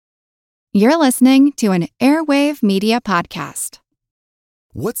You're listening to an Airwave Media Podcast.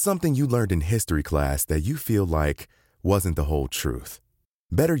 What's something you learned in history class that you feel like wasn't the whole truth?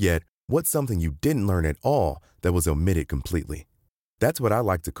 Better yet, what's something you didn't learn at all that was omitted completely? That's what I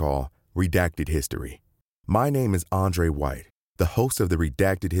like to call redacted history. My name is Andre White, the host of the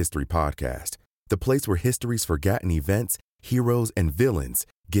Redacted History Podcast, the place where history's forgotten events, heroes, and villains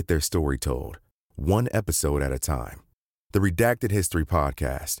get their story told, one episode at a time. The Redacted History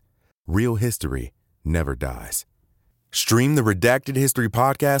Podcast. Real history never dies. Stream the Redacted History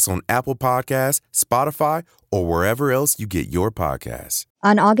Podcast on Apple Podcasts, Spotify, or wherever else you get your podcasts.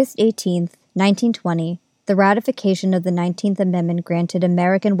 On August 18th, 1920, the ratification of the 19th Amendment granted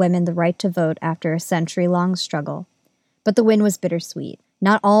American women the right to vote after a century-long struggle. But the win was bittersweet.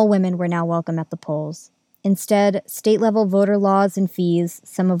 Not all women were now welcome at the polls. Instead, state-level voter laws and fees,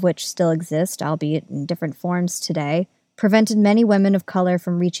 some of which still exist, albeit in different forms today, prevented many women of color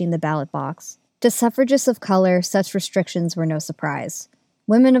from reaching the ballot box. To suffragists of color, such restrictions were no surprise.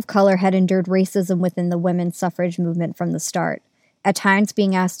 Women of color had endured racism within the women's suffrage movement from the start, at times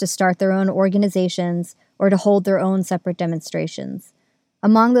being asked to start their own organizations or to hold their own separate demonstrations.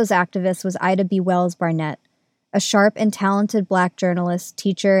 Among those activists was Ida B. Wells Barnett, a sharp and talented Black journalist,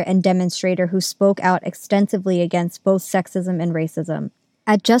 teacher, and demonstrator who spoke out extensively against both sexism and racism.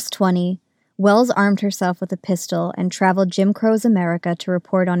 At just 20, Wells armed herself with a pistol and traveled Jim Crow's America to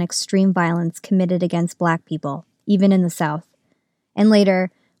report on extreme violence committed against Black people, even in the South. And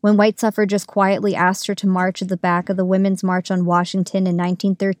later, when white suffragists quietly asked her to march at the back of the Women's March on Washington in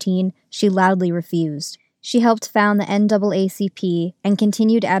 1913, she loudly refused. She helped found the NAACP and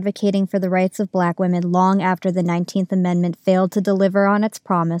continued advocating for the rights of Black women long after the 19th Amendment failed to deliver on its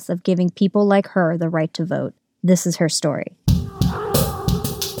promise of giving people like her the right to vote. This is her story.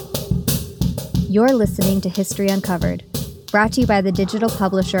 You're listening to History Uncovered, brought to you by the digital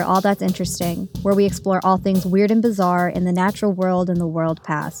publisher All That's Interesting, where we explore all things weird and bizarre in the natural world and the world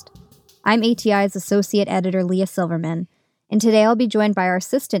past. I'm ATI's Associate Editor Leah Silverman, and today I'll be joined by our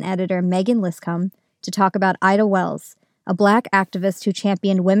Assistant Editor Megan Liscombe to talk about Ida Wells, a Black activist who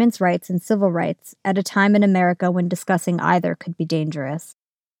championed women's rights and civil rights at a time in America when discussing either could be dangerous.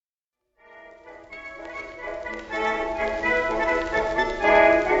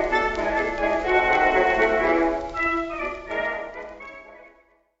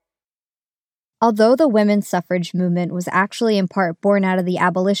 Although the women's suffrage movement was actually in part born out of the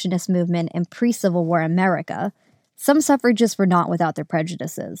abolitionist movement in pre-Civil War America, some suffragists were not without their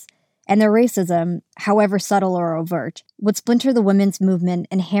prejudices, and their racism, however subtle or overt, would splinter the women's movement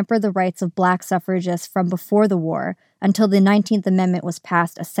and hamper the rights of Black suffragists from before the war until the 19th Amendment was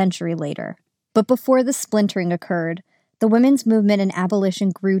passed a century later. But before this splintering occurred, the women's movement and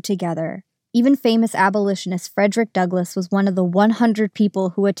abolition grew together. Even famous abolitionist Frederick Douglass was one of the 100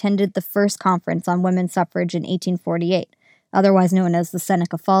 people who attended the first conference on women's suffrage in 1848, otherwise known as the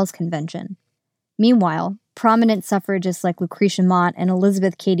Seneca Falls Convention. Meanwhile, prominent suffragists like Lucretia Mott and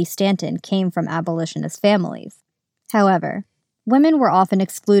Elizabeth Cady Stanton came from abolitionist families. However, women were often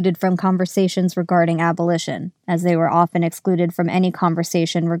excluded from conversations regarding abolition, as they were often excluded from any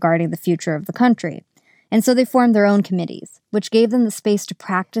conversation regarding the future of the country. And so they formed their own committees, which gave them the space to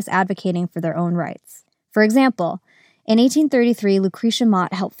practice advocating for their own rights. For example, in 1833, Lucretia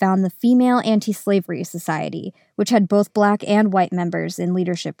Mott helped found the Female Anti-Slavery Society, which had both Black and white members in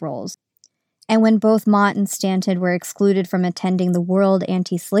leadership roles. And when both Mott and Stanton were excluded from attending the World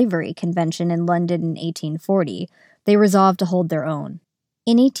Anti-Slavery Convention in London in 1840, they resolved to hold their own.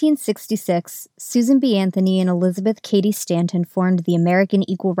 In 1866, Susan B. Anthony and Elizabeth Cady Stanton formed the American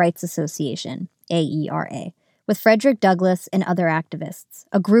Equal Rights Association, AERA, with Frederick Douglass and other activists,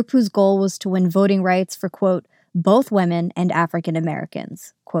 a group whose goal was to win voting rights for, quote, both women and African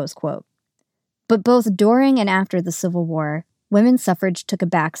Americans, close quote. But both during and after the Civil War, women's suffrage took a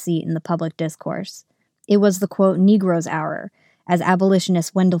backseat in the public discourse. It was the, quote, Negro's hour, as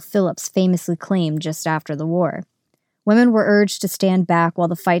abolitionist Wendell Phillips famously claimed just after the war. Women were urged to stand back while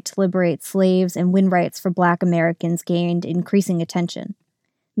the fight to liberate slaves and win rights for Black Americans gained increasing attention.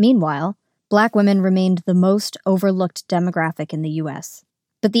 Meanwhile, Black women remained the most overlooked demographic in the U.S.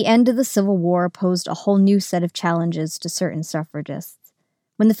 But the end of the Civil War posed a whole new set of challenges to certain suffragists.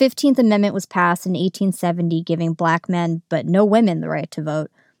 When the 15th Amendment was passed in 1870, giving Black men, but no women, the right to vote,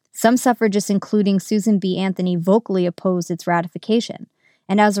 some suffragists, including Susan B. Anthony, vocally opposed its ratification,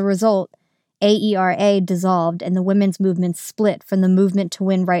 and as a result, AERA dissolved and the women's movement split from the movement to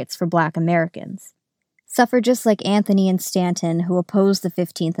win rights for Black Americans. Suffragists like Anthony and Stanton, who opposed the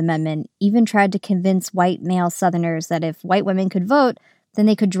 15th Amendment, even tried to convince white male Southerners that if white women could vote, then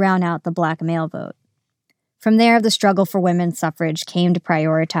they could drown out the Black male vote. From there, the struggle for women's suffrage came to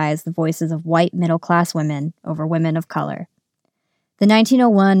prioritize the voices of white middle-class women over women of color. The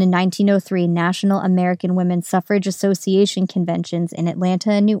 1901 and 1903 National American Women's Suffrage Association conventions in Atlanta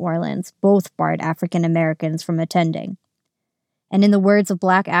and New Orleans both barred African Americans from attending. And in the words of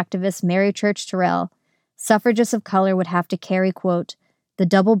Black activist Mary Church Terrell, suffragists of color would have to carry, quote, the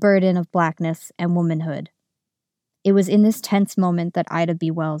double burden of Blackness and womanhood. It was in this tense moment that Ida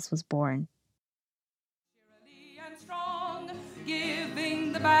B. Wells was born.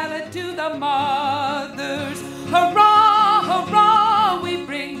 Giving the ballot to the mothers. Hurrah, hurrah, we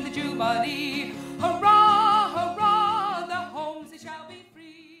bring the Jubilee. Hurrah, hurrah, the homes they shall be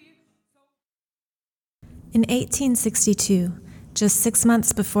free. In 1862, just 6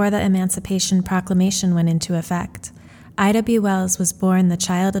 months before the Emancipation Proclamation went into effect, Ida B. Wells was born the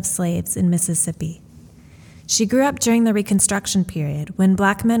child of slaves in Mississippi. She grew up during the Reconstruction period, when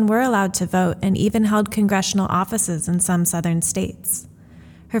Black men were allowed to vote and even held congressional offices in some southern states.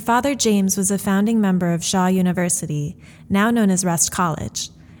 Her father, James, was a founding member of Shaw University, now known as Rust College,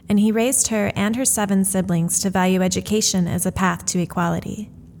 and he raised her and her 7 siblings to value education as a path to equality.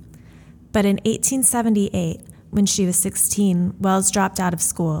 But in 1878, when she was 16, Wells dropped out of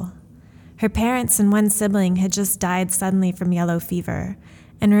school. Her parents and 1 sibling had just died suddenly from yellow fever,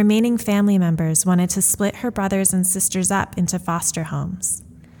 and remaining family members wanted to split her brothers and sisters up into foster homes.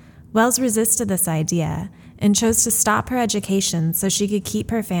 Wells resisted this idea and chose to stop her education so she could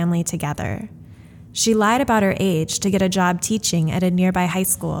keep her family together. She lied about her age to get a job teaching at a nearby high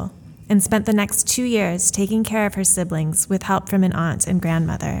school and spent the next 2 years taking care of her siblings with help from an aunt and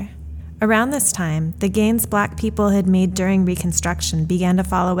grandmother. Around this time, the gains Black people had made during Reconstruction began to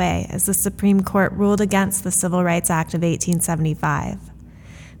fall away as the Supreme Court ruled against the Civil Rights Act of 1875.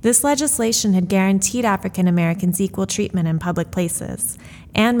 This legislation had guaranteed African Americans equal treatment in public places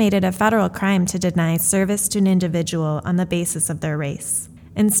and made it a federal crime to deny service to an individual on the basis of their race.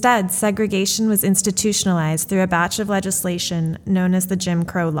 Instead, segregation was institutionalized through a batch of legislation known as the Jim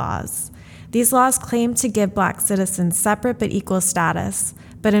Crow laws. These laws claimed to give Black citizens separate but equal status,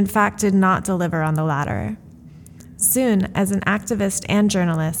 but in fact did not deliver on the latter. Soon, as an activist and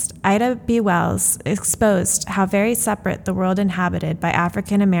journalist, Ida B. Wells exposed how very separate the world inhabited by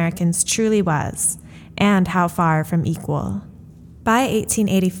African Americans truly was, and how far from equal. By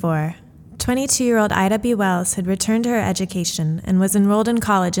 1884, 22-year-old Ida B. Wells had returned to her education and was enrolled in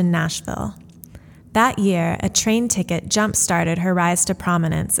college in Nashville. That year, a train ticket jump-started her rise to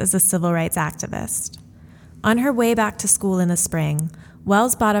prominence as a civil rights activist. On her way back to school in the spring,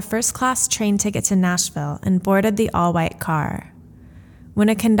 Wells bought a first-class train ticket to Nashville and boarded the all-white car. When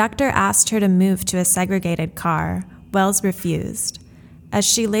a conductor asked her to move to a segregated car, Wells refused. As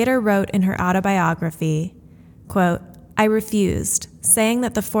she later wrote in her autobiography, quote, I refused, saying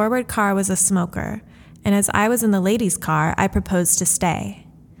that the forward car was a smoker, and as I was in the ladies' car, I proposed to stay.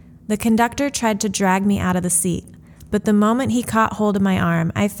 The conductor tried to drag me out of the seat, but the moment he caught hold of my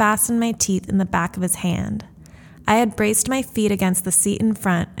arm, I fastened my teeth in the back of his hand. I had braced my feet against the seat in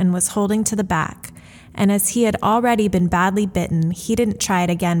front and was holding to the back, and as he had already been badly bitten, he didn't try it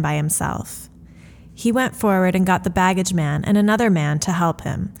again by himself. He went forward and got the baggage man and another man to help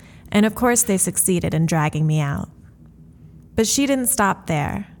him, and of course they succeeded in dragging me out. But she didn't stop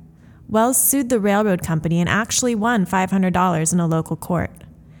there. Wells sued the railroad company and actually won $500 in a local court.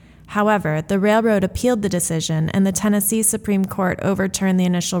 However, the railroad appealed the decision, and the Tennessee Supreme Court overturned the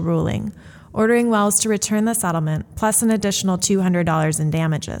initial ruling, ordering Wells to return the settlement, plus an additional $200 in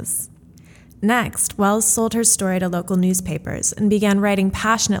damages. Next, Wells sold her story to local newspapers and began writing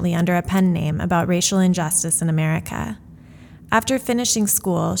passionately under a pen name about racial injustice in America. After finishing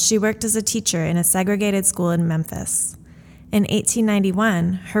school, she worked as a teacher in a segregated school in Memphis. In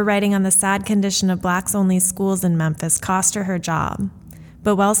 1891, her writing on the sad condition of Blacks-only schools in Memphis cost her her job,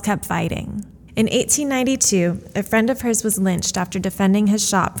 but Wells kept fighting. In 1892, a friend of hers was lynched after defending his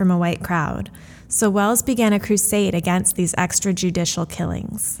shop from a white crowd, so Wells began a crusade against these extrajudicial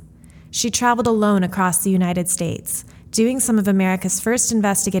killings. She traveled alone across the United States, doing some of America's first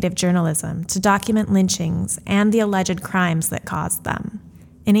investigative journalism to document lynchings and the alleged crimes that caused them.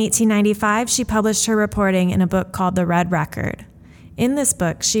 In 1895, she published her reporting in a book called The Red Record. In this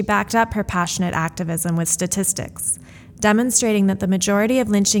book, she backed up her passionate activism with statistics, demonstrating that the majority of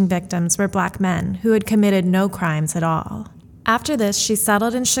lynching victims were Black men who had committed no crimes at all. After this, she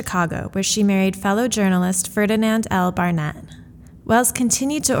settled in Chicago, where she married fellow journalist Ferdinand L. Barnett. Wells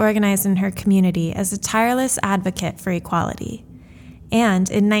continued to organize in her community as a tireless advocate for equality. And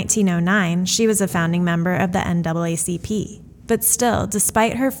in 1909, she was a founding member of the NAACP. But still,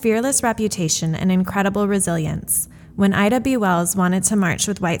 despite her fearless reputation and incredible resilience, When Ida B. Wells wanted to march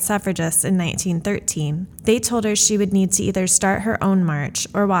with white suffragists in 1913, they told her she would need to either start her own march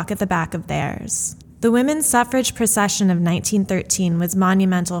or walk at the back of theirs. The women's suffrage procession of 1913 was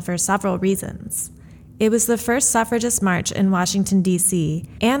monumental for several reasons. It was the first suffragist march in Washington, D.C.,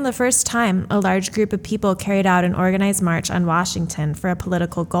 and the first time a large group of people carried out an organized march on Washington for a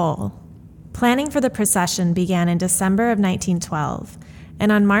political goal. Planning for the procession began in December of 1912,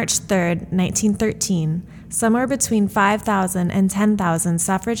 and on March 3, 1913, somewhere between 5,000 and 10,000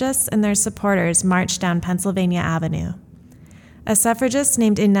 suffragists and their supporters marched down Pennsylvania Avenue. A suffragist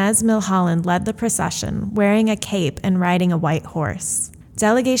named Inez Milholland led the procession, wearing a cape and riding a white horse.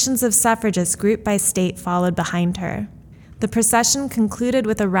 Delegations of suffragists grouped by state followed behind her. The procession concluded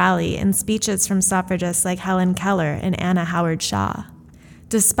with a rally and speeches from suffragists like Helen Keller and Anna Howard Shaw.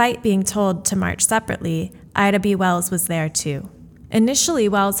 Despite being told to march separately, Ida B. Wells was there too. Initially,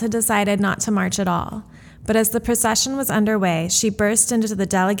 Wells had decided not to march at all, but as the procession was underway, she burst into the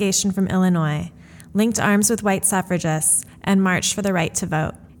delegation from Illinois, linked arms with white suffragists, and marched for the right to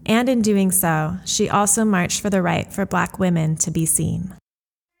vote. And in doing so, she also marched for the right for Black women to be seen.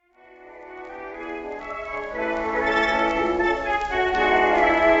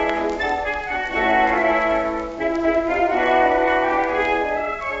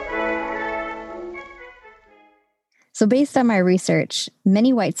 So based on my research,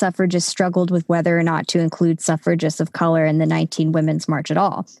 many white suffragists struggled with whether or not to include suffragists of color in the 19 Women's March at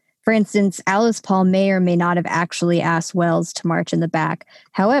all. For instance, Alice Paul may or may not have actually asked Wells to march in the back.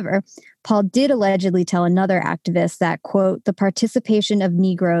 However, Paul did allegedly tell another activist that, quote, the participation of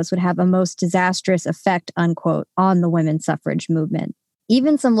Negroes would have a most disastrous effect, unquote, on the women's suffrage movement.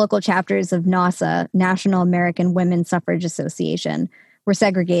 Even some local chapters of NAWSA, National American Women's Suffrage Association, were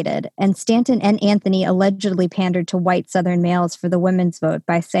segregated, and Stanton and Anthony allegedly pandered to white Southern males for the women's vote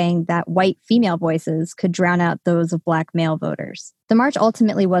by saying that white female voices could drown out those of Black male voters. The march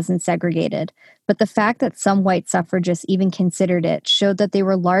ultimately wasn't segregated, but the fact that some white suffragists even considered it showed that they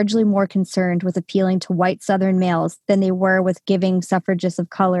were largely more concerned with appealing to white Southern males than they were with giving suffragists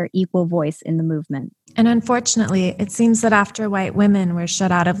of color equal voice in the movement. And unfortunately, it seems that after white women were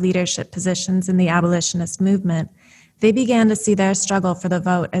shut out of leadership positions in the abolitionist movement, they began to see their struggle for the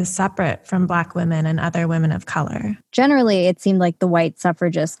vote as separate from Black women and other women of color. Generally, it seemed like the white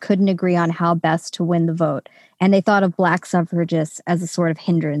suffragists couldn't agree on how best to win the vote, and they thought of Black suffragists as a sort of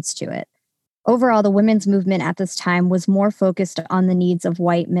hindrance to it. Overall, the women's movement at this time was more focused on the needs of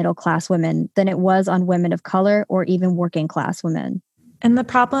white middle-class women than it was on women of color or even working-class women. And the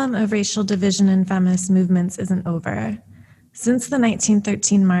problem of racial division in feminist movements isn't over. Since the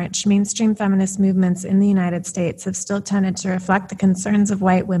 1913 March, mainstream feminist movements in the United States have still tended to reflect the concerns of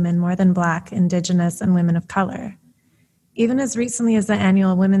white women more than Black, Indigenous, and women of color. Even as recently as the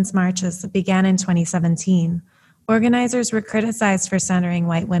annual women's marches that began in 2017, organizers were criticized for centering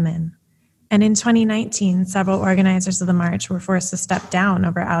white women. And in 2019, several organizers of the march were forced to step down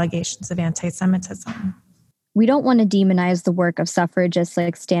over allegations of anti-Semitism. We don't want to demonize the work of suffragists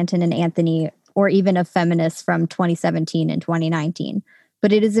like Stanton and Anthony, or even of feminists from 2017 and 2019.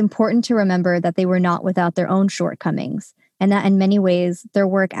 But it is important to remember that they were not without their own shortcomings, and that in many ways, their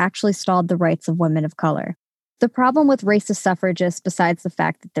work actually stalled the rights of women of color. The problem with racist suffragists, besides the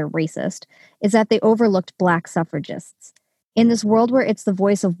fact that they're racist, is that they overlooked Black suffragists. In this world where it's the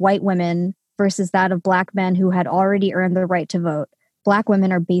voice of white women versus that of Black men who had already earned the right to vote, Black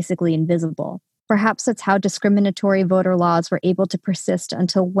women are basically invisible. Perhaps that's how discriminatory voter laws were able to persist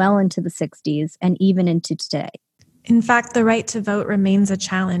until well into the 60s and even into today. In fact, the right to vote remains a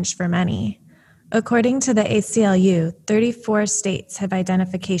challenge for many. According to the ACLU, 34 states have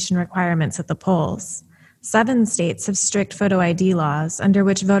identification requirements at the polls. 7 states have strict photo ID laws under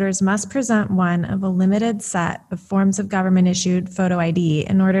which voters must present one of a limited set of forms of government-issued photo ID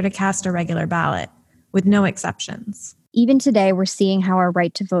in order to cast a regular ballot, with no exceptions. Even today, we're seeing how our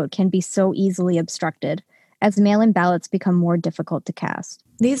right to vote can be so easily obstructed as mail-in ballots become more difficult to cast.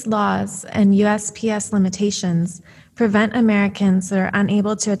 These laws and USPS limitations prevent Americans that are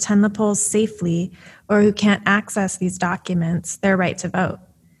unable to attend the polls safely or who can't access these documents their right to vote.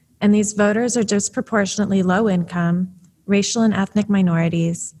 And these voters are disproportionately low income, racial and ethnic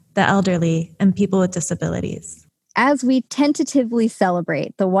minorities, the elderly, and people with disabilities. As we tentatively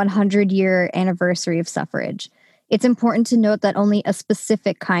celebrate the 100-year anniversary of suffrage, it's important to note that only a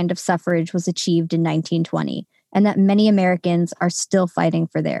specific kind of suffrage was achieved in 1920, and that many Americans are still fighting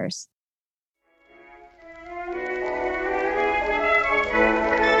for theirs.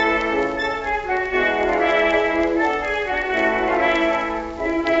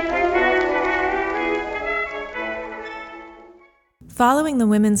 Following the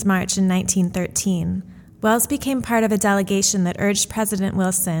Women's March in 1913, Wells became part of a delegation that urged President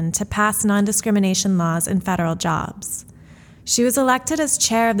Wilson to pass non-discrimination laws in federal jobs. She was elected as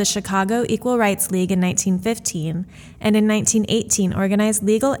chair of the Chicago Equal Rights League in 1915, and in 1918 organized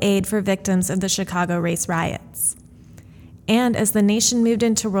legal aid for victims of the Chicago race riots. And as the nation moved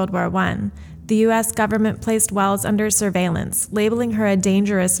into World War I, the U.S. government placed Wells under surveillance, labeling her a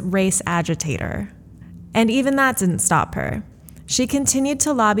dangerous race agitator. And even that didn't stop her. She continued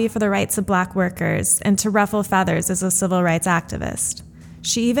to lobby for the rights of Black workers and to ruffle feathers as a civil rights activist.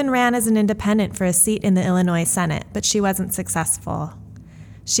 She even ran as an independent for a seat in the Illinois Senate, but she wasn't successful.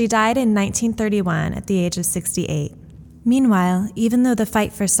 She died in 1931 at the age of 68. Meanwhile, even though the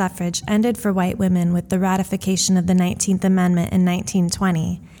fight for suffrage ended for white women with the ratification of the 19th Amendment in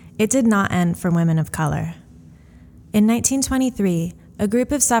 1920, it did not end for women of color. In 1923, a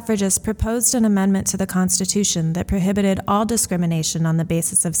group of suffragists proposed an amendment to the Constitution that prohibited all discrimination on the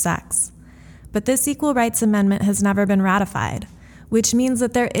basis of sex. But this Equal Rights Amendment has never been ratified, which means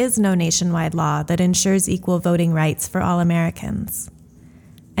that there is no nationwide law that ensures equal voting rights for all Americans.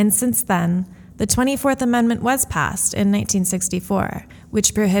 And since then, the 24th Amendment was passed in 1964,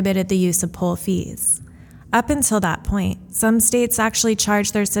 which prohibited the use of poll fees. Up until that point, some states actually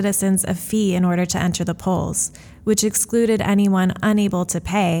charged their citizens a fee in order to enter the polls, which excluded anyone unable to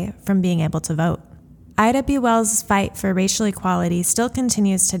pay from being able to vote. Ida B. Wells' fight for racial equality still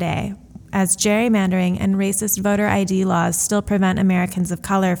continues today, as gerrymandering and racist voter ID laws still prevent Americans of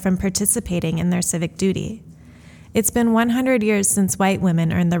color from participating in their civic duty. It's been 100 years since white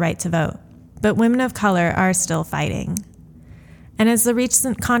women earned the right to vote, but women of color are still fighting. And as the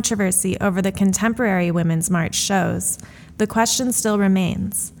recent controversy over the contemporary Women's March shows, the question still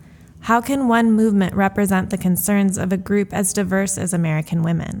remains: how can one movement represent the concerns of a group as diverse as American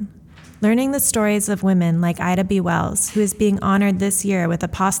women? Learning the stories of women like Ida B. Wells, who is being honored this year with a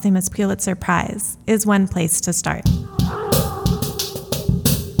posthumous Pulitzer Prize, is one place to start.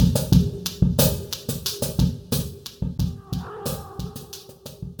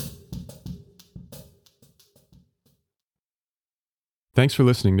 Thanks for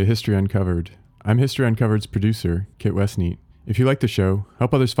listening to History Uncovered. I'm History Uncovered's producer, Kit Westneat. If you like the show,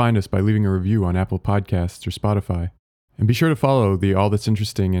 help others find us by leaving a review on Apple Podcasts or Spotify. And be sure to follow the All That's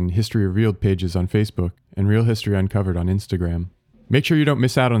Interesting and History Revealed pages on Facebook and Real History Uncovered on Instagram. Make sure you don't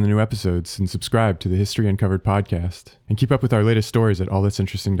miss out on the new episodes and subscribe to the History Uncovered podcast. And keep up with our latest stories at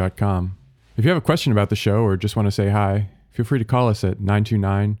allthat'sinteresting.com. If you have a question about the show or just want to say hi, feel free to call us at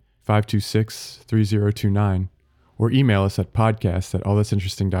 929-526-3029 or email us at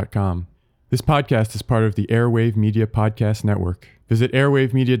podcast@allthat'sinteresting.com. This podcast is part of the Airwave Media Podcast Network. Visit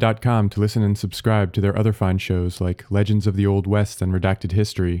airwavemedia.com to listen and subscribe to their other fine shows like Legends of the Old West and Redacted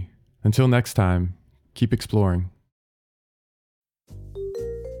History. Until next time, keep exploring.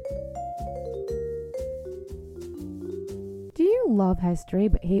 Do you love history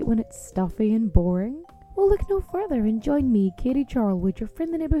but hate when it's stuffy and boring? Well, look no further and join me, Katie Charlwood, your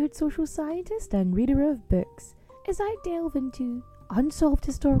friendly neighbourhood social scientist and reader of books, as I delve into unsolved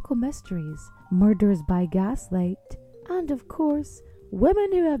historical mysteries, murders by gaslight, and of course,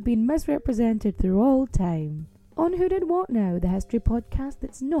 women who have been misrepresented through all time. On Who Did What Now, the history podcast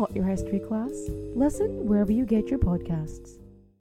that's not your history class. Listen wherever you get your podcasts.